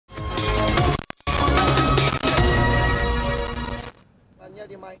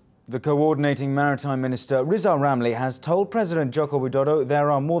The coordinating maritime minister Rizal Ramli has told President Joko Widodo there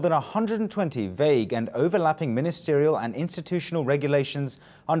are more than 120 vague and overlapping ministerial and institutional regulations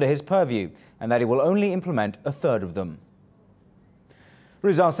under his purview and that he will only implement a third of them.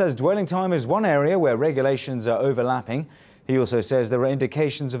 Rizal says dwelling time is one area where regulations are overlapping. He also says there are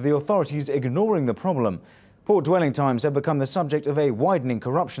indications of the authorities ignoring the problem. Port dwelling times have become the subject of a widening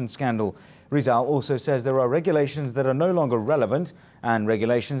corruption scandal. Rizal also says there are regulations that are no longer relevant and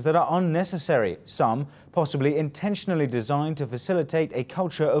regulations that are unnecessary, some possibly intentionally designed to facilitate a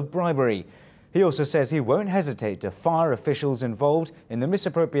culture of bribery. He also says he won't hesitate to fire officials involved in the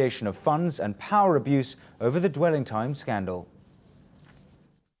misappropriation of funds and power abuse over the dwelling time scandal.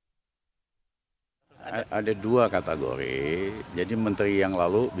 Ada dua kategori, jadi menteri yang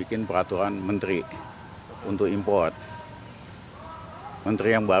lalu bikin peraturan menteri untuk import.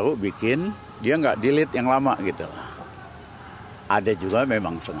 Menteri yang baru bikin, dia nggak delete yang lama gitu. Ada juga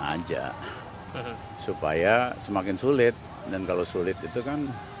memang sengaja, supaya semakin sulit. Dan kalau sulit itu kan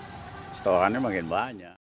setorannya makin banyak.